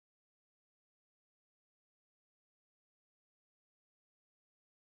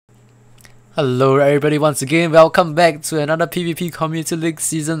Hello everybody, once again welcome back to another PvP Community League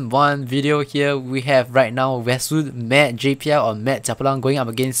Season 1 video. Here we have right now Westwood, Mad.JpL or Mad.JpL going up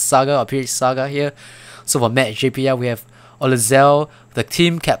against Saga or PH Saga here. So for Mad.JpL we have Orlezea, the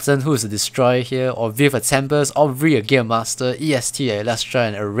team captain who is a destroyer here, Orveth a Tempest, Auvrie a Gearmaster, EST a Elestra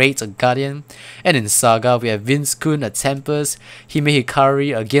and Aerate a Guardian. And in Saga we have VinzKun a Tempest,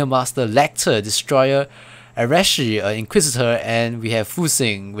 HimeHikari a Gearmaster, Lecter a destroyer, Arashie, an Inquisitor, and we have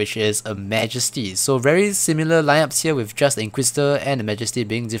Fusing, which is a Majesty. So very similar lineups here with just the Inquisitor and the Majesty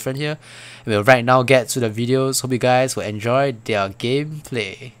being different here. We'll right now get to the videos. Hope you guys will enjoy their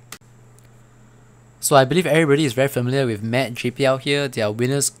gameplay. So I believe everybody is very familiar with Mad.JpL here. They are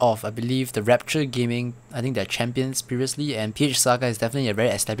winners of, I believe, the Rapture Gaming. I think they're champions previously, and PH Saga is definitely a very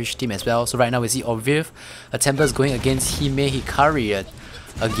established team as well. So right now we see Auvreth, a Tempest going against HimeHikari,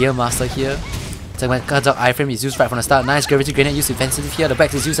 a Gearmaster here. Mecha iframe is used right from the start. Nice gravity grenade used defensively here. The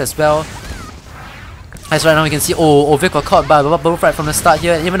back is used as well. As right now we can see, Auvreth got caught by a bubble right from the start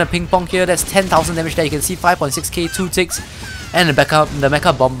here. And even a ping pong here, that's 10,000 damage there. You can see 5.6k, 2 ticks. And the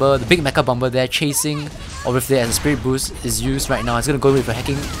mecha bomber, the big mecha bomber there chasing Auvreth there as a spirit boost is used right now. It's gonna go with a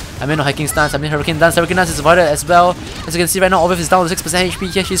hacking, not hacking stance, hurricane dance. Hurricane dance is avoided as well. As you can see right now, Auvreth is down to 6%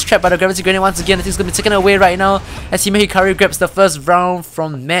 HP here. She's trapped by the gravity grenade once again. I think it's gonna be taken away right now as HimeHikari grabs the first round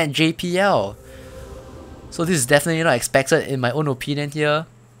from Mad.JpL. So this is definitely not expected in my own opinion here,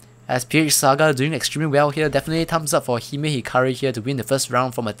 as PH Saga doing extremely well here. Definitely thumbs up for HimeHikari here to win the first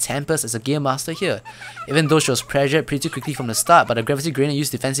round from a Tempest as a Gearmaster here. Even though she was pressured pretty quickly from the start, but the gravity grenade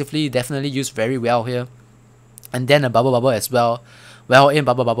used defensively definitely used very well here. And then a bubble as well. Well in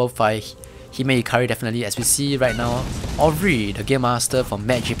bubble by HimeHikari definitely, as we see right now Auvrie, the Gearmaster from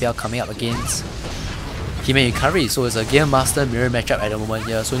Mad.JpL coming up against HimeHikari. So it's a Gearmaster mirror matchup at the moment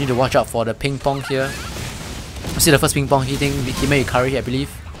here. So we need to watch out for the ping pong here. You see the first ping pong hitting HimeHikari, I believe.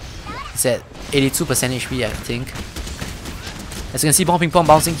 It's at 82% HP, I think. As you can see, ping pong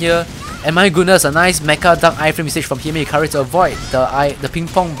bouncing here. And my goodness, a nice mecha dark iframe usage from HimeHikari to avoid the ping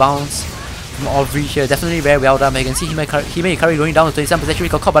pong bounce from Auvrie here. Definitely very well done. You can see HimeHikari going down to 27% HP.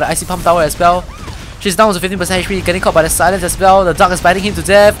 Got caught by the icy pump tower as well. She's down to 15% HP, getting caught by the silence as well. The dark is biting him to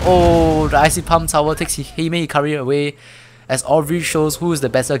death. Oh, the icy pump tower takes HimeHikari away, as Auvrie shows who is the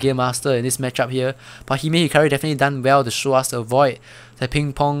better Gearmaster in this matchup here. But HimeHikari definitely done well to show us to avoid the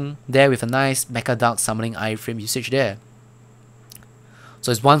ping pong there with a nice mecha dark summoning iframe usage there.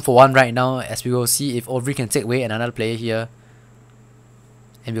 So it's 1-for-1 right now, as we will see if Auvrie can take away another player here.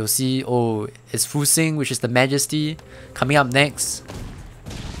 And we'll see, it's Fusing, which is the Majesty, coming up next.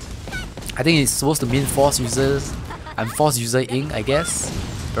 I think it's supposed to mean Force users. Force user Ing, I guess.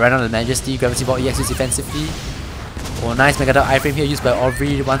 But right now the Majesty, Gravity Ball EX used defensively. Nice Mega Dark iframe here used by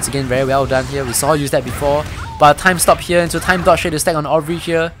Auvrie. Once again, very well done here. We saw her use that before. But time stop here into time dodge here to stack on Auvrie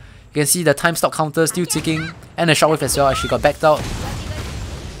here. You can see the time stop counter still ticking. And a shockwave as well as she got backed out.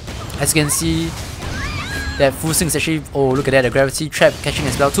 As you can see, that Fusing is actually, look at that, the gravity trap catching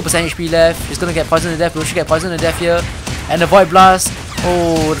as well. 2% HP left. She's gonna get poisoned to death. Will she get poisoned to death here? And the Void Blast.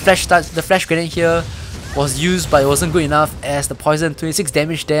 The flash grenade here was used, but it wasn't good enough as the poison, 26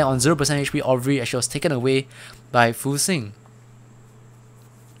 damage there on 0% HP Auvrie as she was taken away by Fusing.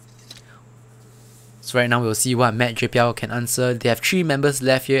 So right now we'll see what Mad.JpL can answer. They have 3 members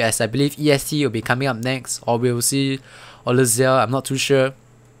left here, as I believe EST will be coming up next, or we'll see Orlezea, I'm not too sure.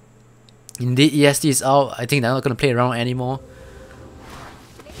 Indeed, EST is out. I think they're not going to play around anymore.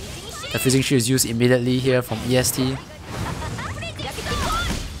 The Freezing Shield is used immediately here from EST.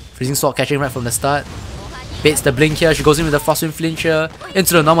 Freezing Sword catching right from the start. Baits the blink here, she goes in with the Frostwind Flinch here,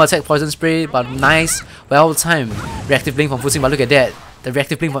 into the normal attack poison spray, but nice, well timed reactive blink from Fusing. But look at that, the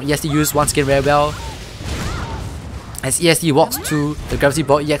reactive blink from EST used once again very well. As EST walks to the Gravity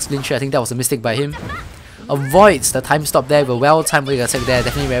Ball EX Flincher, I think that was a mistake by him. Avoids the time stop there, but well timed attack there,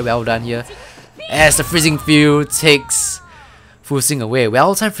 definitely very well done here. As the Freezing Field takes Fusing away.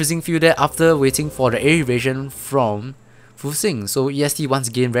 Well timed Freezing Field there after waiting for the air evasion from Fusing. So EST once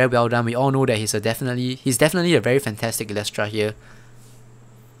again very well done. We all know that he's definitely a very fantastic Elestra here.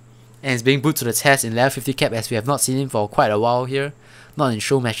 And he's being put to the test in level 50 cap, as we have not seen him for quite a while here. Not in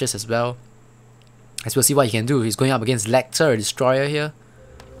show matches as well. As we'll see what he can do. He's going up against Lecter, a destroyer here.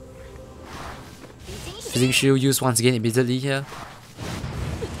 Freezing Shield used once again immediately here.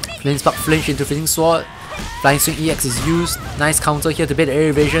 Flame Spark Flinch into Freezing Sword. Flying Swing EX is used. Nice counter here to bait the air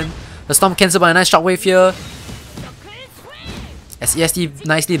evasion. The Storm cancelled by a nice shockwave here. As EST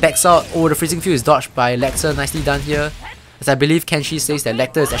nicely backs out. The Freezing Field is dodged by Lecter. Nicely done here. As I believe Kenshi says that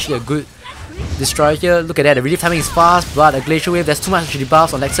Lecter is actually a good destroy here. Look at that, the relief timing is fast, but a glacial wave, there's too much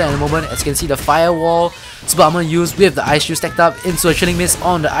debuffs on Lecter at the moment. As you can see, the firewall super armor used with the ice shield stacked up into a chilling mist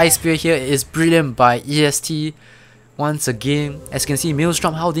on the ice spear here is brilliant by EST. Once again, as you can see,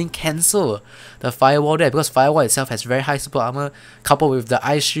 Maelstrom how didn't cancel the firewall there, because firewall itself has very high super armor, coupled with the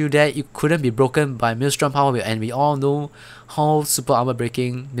ice shield there, it couldn't be broken by Maelstrom Power, and we all know how super armor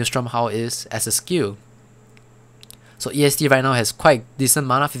breaking Maelstrom Power is as a skill. So EST right now has quite decent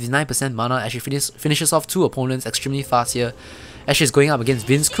mana, 59% mana, as she finishes off 2 opponents extremely fast here, as she's going up against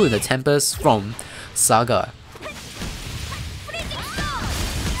VinzKun, the Tempest from Saga.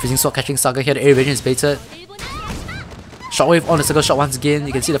 Freezing Sword catching Saga here, the area region is baited. Shockwave on the circle shot once again.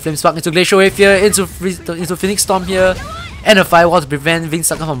 You can see the flame spark into Glacial Wave here, into Phoenix Storm here, and a firewall to prevent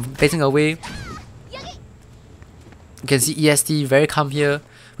VinzKun from baiting away. You can see EST very calm here,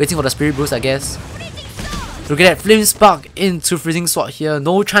 waiting for the Spirit Boost, I guess. Look at that, Flame Spark into Freezing Sword here.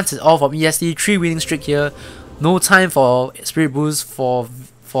 No chance at all from EST. 3 winning streak here. No time for Spirit Boost for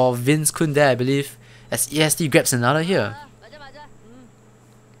VinzKun there, I believe, as EST grabs another here.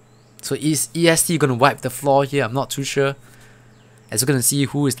 So is EST gonna wipe the floor here? I'm not too sure. As we're gonna see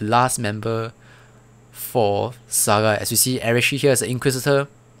who is the last member for Saga. As we see Arashie here as an Inquisitor.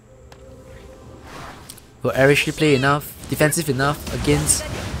 Will Arashie play enough, defensive enough against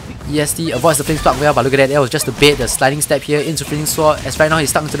EST? Avoids the Flame Spark well, but look at that, that was just a bait, the sliding step here into Freezing Sword, as right now he's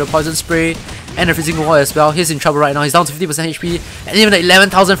stuck into the Poison Spray and the Freezing Wall as well. He's in trouble right now, he's down to 50% HP, and even the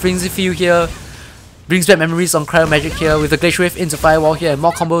 11,000 Freezing Field here brings back memories on Cryo Magic here, with the Glacial Wave into Firewall here, and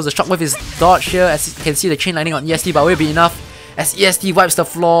more combos. The Shockwave is dodged here, as you can see the chain lightning on EST, but will be enough as EST wipes the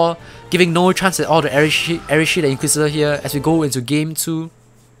floor, giving no chance at all to Arashie the Inquisitor here, as we go into game 2.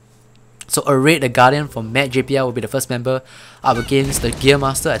 So Aerate the Guardian from Mad.JpL will be the first member up against the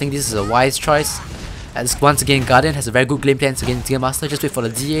Gearmaster. I think this is a wise choice, as once again Guardian has a very good game plan against Gearmaster. Just wait for the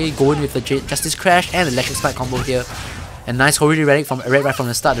DA, go in with the Justice Crash and the Electric Spike combo here. A nice Holy Relic from Aerate right from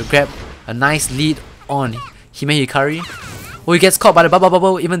the start to grab a nice lead on HimeHikari. Oh, he gets caught by the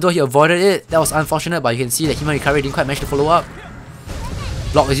bubble, even though he avoided it. That was unfortunate, but you can see that HimeHikari didn't quite manage to follow up.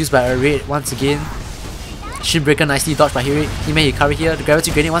 Block is used by Aerate once again. Shin Breaker nicely dodged by HimeHikari here. The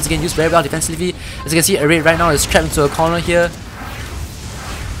Gravity Grenade once again used very well defensively. As you can see, Aerate right now is trapped into a corner here.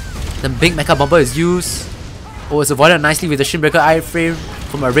 The big Mecha Bomber is used. Oh, it's avoided nicely with the Shin Breaker iframe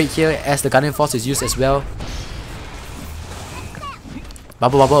from Aerate here, as the Guardian Force is used as well.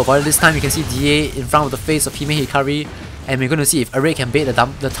 Bubble avoided this time. You can see DA in front of the face of HimeHikari, and we're going to see if Aerate can bait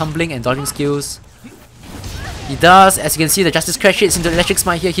the tumbling and dodging skills. He does. As you can see, the Justice Crash hits into the Electric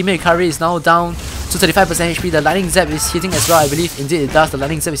Smite here. HimeHikari is now down to 35% HP. The Lightning Zap is hitting as well, I believe. Indeed it does. The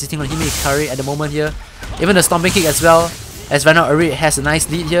Lightning Zap is hitting on HimeHikari at the moment here. Even the Stomping Kick as well, as right now Aerate has a nice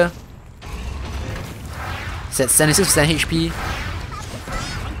lead here. It's at 76% HP.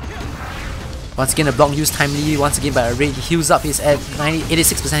 Once again, the block used timely once again by Aerate. He heals up, he's at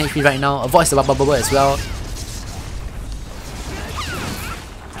 86% HP right now. Avoids the bubble as well.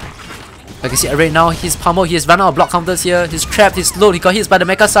 Like you see, Aerate now, he's pummeled, he has run out of block counters here. He's trapped, he's slowed, he got hit by the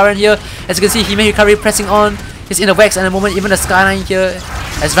Mecha Siren here. As you can see, HimeHikari pressing on. He's in the wax at the moment, even the Skyline here.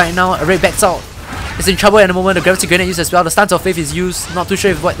 As right now, Aerate backs out. He's in trouble at the moment, the Gravity Grenade used as well. The Stance of Faith is used. Not too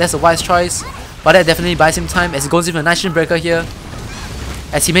sure if that's a wise choice, but that definitely buys him time as he goes in with a nice Shin Breaker here.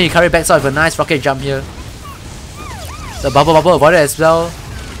 As HimeHikari backs out with a nice rocket jump here. The Bubble avoided as well.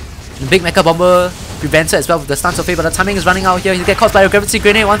 The big Mecha Bomber prevented as well with the Stance of Fate, but the timing is running out here. He gets caught by a Gravity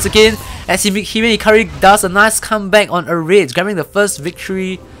Grenade once again, as HimeHikari does a nice comeback on Aerate, grabbing the first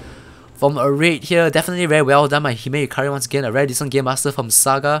victory from Aerate here. Definitely very well done by HimeHikari once again, a very decent Gearmaster from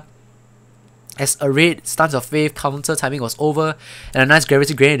Saga. As Aerate Stance of Faith counter timing was over, and a nice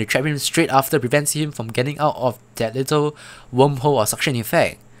Gravity Grenade to trap him straight after prevents him from getting out of that little wormhole or suction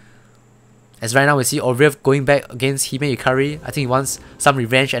effect. As right now we see Auvreth going back against HimeHikari. I think he wants some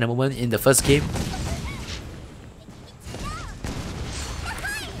revenge at the moment in the first game.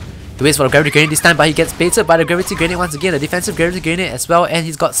 He waits for the Gravity Grenade this time, but he gets baited by the Gravity Grenade once again, the defensive Gravity Grenade as well, and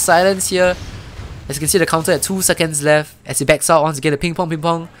he's got silence here. As you can see, the counter at 2 seconds left. As he backs out once again, the ping pong.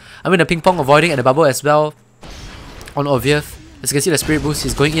 The ping pong avoiding and the bubble as well on Auvreth. As you can see, the Spirit Boost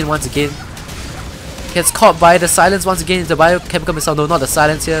is going in once again. Gets caught by the silence once again. The biochemical missile, no, not the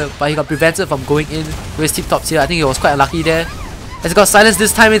silence here, but he got prevented from going in with his tip tops here. I think he was quite unlucky there. As he got silenced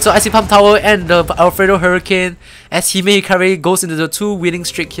this time into Icy Pump Tower and the Alfredo Hurricane, as HimeHikari goes into the 2 winning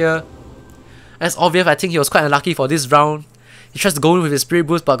streak here. As Auvreth, I think he was quite unlucky for this round. He tries to go in with his Spirit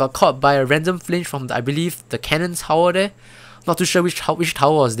Boost, but got caught by a random flinch from, I believe, the Cannon Tower there. Not too sure which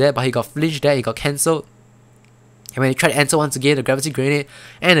tower was there, but he got flinched there, he got cancelled. And when he tried to enter once again, the Gravity Grenade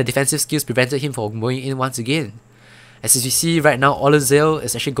and the defensive skills prevented him from going in once again. As you see right now, Orlezea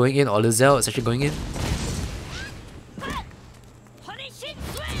is actually going in. Orlezea is actually going in.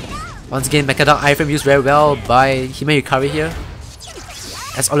 Once again, mecha down iframe used very well by HimeHikari here.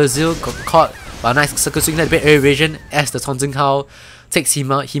 As Orlezea got caught by a nice circle swing, a bit air evasion as the Tonzing Hao takes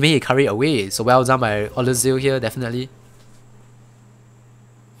HimeHikari away. So well done by Orlezea here, definitely.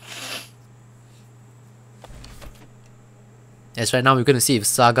 As right now we're gonna see if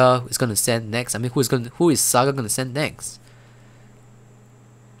Saga is gonna send next. I mean, who is Saga gonna send next?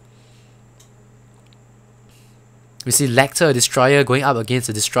 We see Lecter, a destroyer, going up against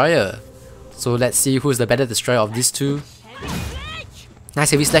a destroyer. So let's see who's the better destroyer of these two.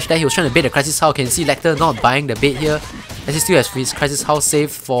 Nice heavy slash there. He was trying to bait the Crisis Hao. Can see Lecter not buying the bait here, as he still has his Crisis Hao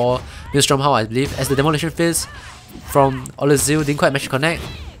saved for Maelstrom Hao, I believe. As the Demolition Fist from Orlezea didn't quite match connect.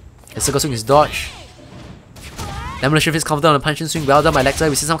 The Circle Swing is dodge. Demolition Fist counter on a punching swing. Well done by Lecter.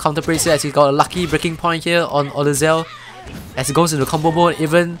 We see some counter praise here as he got a lucky breaking point here on Orlezea. As he goes into combo mode,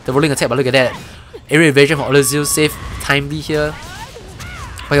 even the rolling attack, but look at that. Area evasion from Orlezea, save timely here.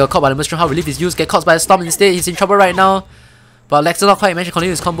 But he got caught by the Maelstrom Hao, relief is used, get caught by a storm instead. He's in trouble right now. But Lecter not quite managed to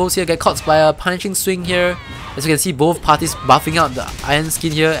continue his combos here, get caught by a punishing swing here. As you can see, both parties buffing out the Iron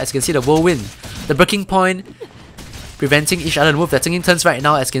Skin here. As you can see, the whirlwind, the breaking point, preventing each other to move their taking turns right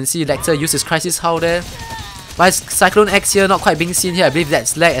now. As you can see, Lecter used his Crisis Hao there. But his Cyclone X here not quite being seen here. I believe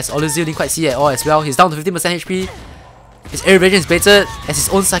that's lag, as Orlezea didn't quite see it at all as well. He's down to 15% HP. His air evasion is baited as his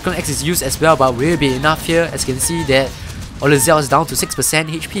own Cyclone X is used as well, but will be enough here. As you can see that Orlezea is down to 6%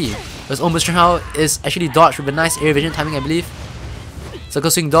 HP. His own Maelstrom Hao is actually dodged with a nice air evasion timing, I believe.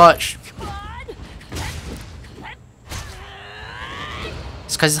 Circle swing dodge.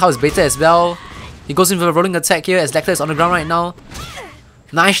 His Crisis Hao is baited as well. He goes in for a rolling attack here as Lecter is on the ground right now.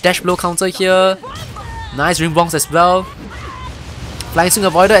 Nice dash blow counter here. Nice ring bonks as well. Flying swing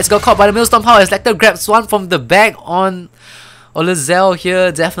avoider as got caught by the Maelstrom Hao as Lecter grabs one from the back on Orlezea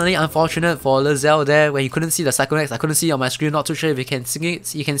here. Definitely unfortunate for Orlezea there when you couldn't see the Cyclone X. I couldn't see it on my screen, not too sure if you can see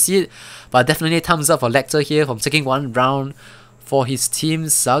it. You can see it, but definitely a thumbs up for Lecter here from taking one round for his team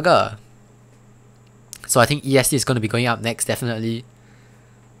Saga. So I think EST is going to be going up next, definitely.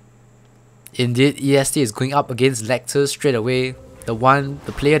 Indeed, EST is going up against Lecter straight away. The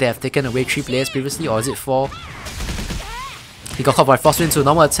player that have taken away 3 players previously, or is it 4? He got caught by Frost Wind to a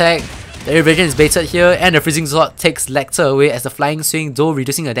normal attack. The air evasion is baited here, and the Freezing Sword takes Lecter away as the flying swing, though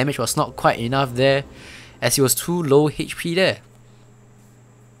reducing the damage was not quite enough there, as he was too low HP there.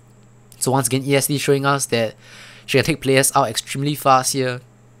 So once again, ESD showing us that she can take players out extremely fast here.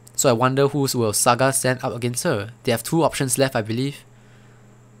 So I wonder who will Saga send up against her. They have 2 options left, I believe.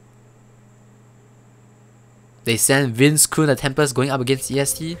 They send VinzKun, the Tempest, going up against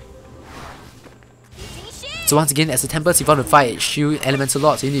EST. So once again, as the Tempest, if you want to fight Shield Elemental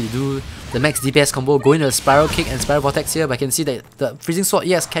Lord, so you need to do the max DPS combo, go into a Spiral Kick and Spiral Vortex here. But I can see that the Freezing Sword,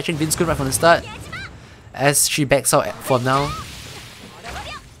 yes, catching VinzKun right from the start, as she backs out for now.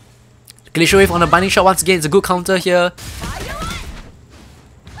 Glacial Wave on a Binding Shot once again, it's a good counter here.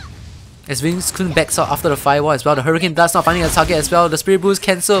 As VinzKun backs out after the Firewall as well. The Hurricane Blast not finding a target as well. The Spirit Boost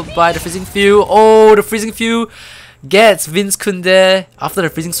cancelled by the Freezing Fuel. Oh, the Freezing Fuel gets VinzKun there. After the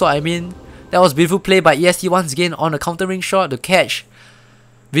Freezing Sword, I mean. That was beautiful play by EST once again on the countering shot to catch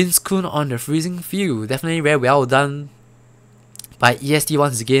VinzKun on the Freezing Fuel. Definitely very well done by EST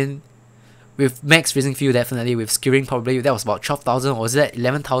once again. With max Freezing Fuel, definitely. With skewering, probably that was about 12,000 or was that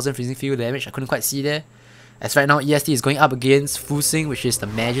 11,000 Freezing Fuel damage? I couldn't quite see there. As right now, EST is going up against Fusing, which is the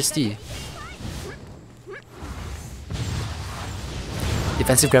Majesty.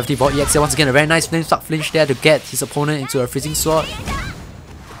 Defensive Gravity Ball EX once again, a very nice flame stock flinch there to get his opponent into a Freezing Sword.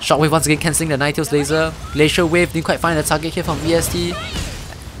 Shockwave once again cancelling the Ninetales laser. Glacial Wave didn't quite find the target here from EST.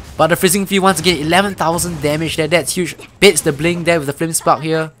 But the Freezing Fuel once again, 11,000 damage there, that's huge. Baits the blink there with the Flame Spark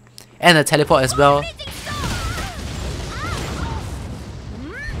here. And the teleport as well.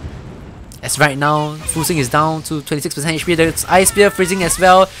 As right now, Fusing is down to 26% HP. There's Ice Spear freezing as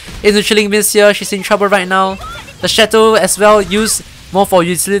well. Into Chilling Mist here, she's in trouble right now. The Shadow as well, used more for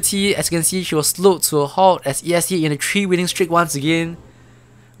utility. As you can see, she was slowed to a halt as EST in a 3 winning streak once again.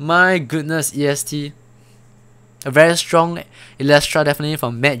 My goodness, EST. A very strong Elestra definitely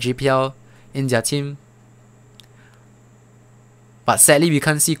from Mad.JpL in their team. But sadly, we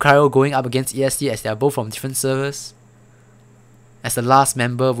can't see Cryo going up against EST as they are both from different servers. As the last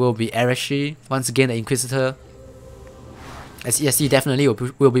member will be Arashie, once again the Inquisitor. As EST definitely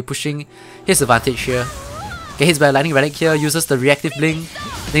will be pushing his advantage here. Get hit by a Lightning Relic here, uses the reactive blink.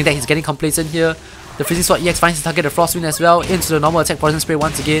 I think that he's getting complacent here. The Freezing Sword EX finds his target, the Frostwind as well, into the normal attack Poison Spray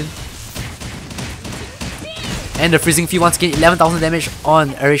once again. And the freezing field once again, 11,000 damage on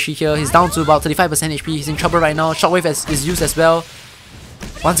Arashie here. He's down to about 35% HP. He's in trouble right now. Shockwave is used as well.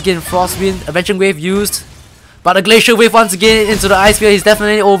 Once again, Frost Wind, Avenging Wave used. But a Glacial Wave once again into the Ice Sphere. He's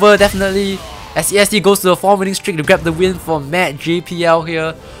definitely over, definitely. As EST goes to the 4 winning streak to grab the win for Mad.JpL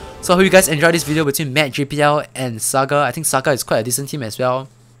here. So I hope you guys enjoyed this video between Mad.JpL and Saga. I think Saga is quite a decent team as well.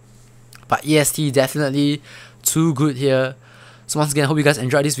 But EST definitely too good here. So once again, I hope you guys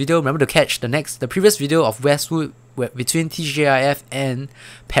enjoyed this video. Remember to catch the previous video of Westwood between TGIF and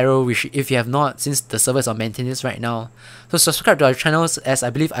Peril, which if you have not, since the server is on maintenance right now. So subscribe to our channels, as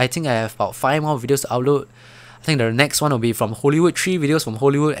I think I have about 5 more videos to upload. I think the next one will be from Hollywood, 3 videos from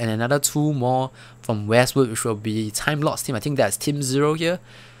Hollywood, and another 2 more from Westwood, which will be Time Lord's team. I think that's Team 0 here.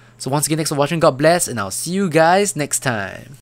 So once again, thanks for watching, God bless, and I'll see you guys next time.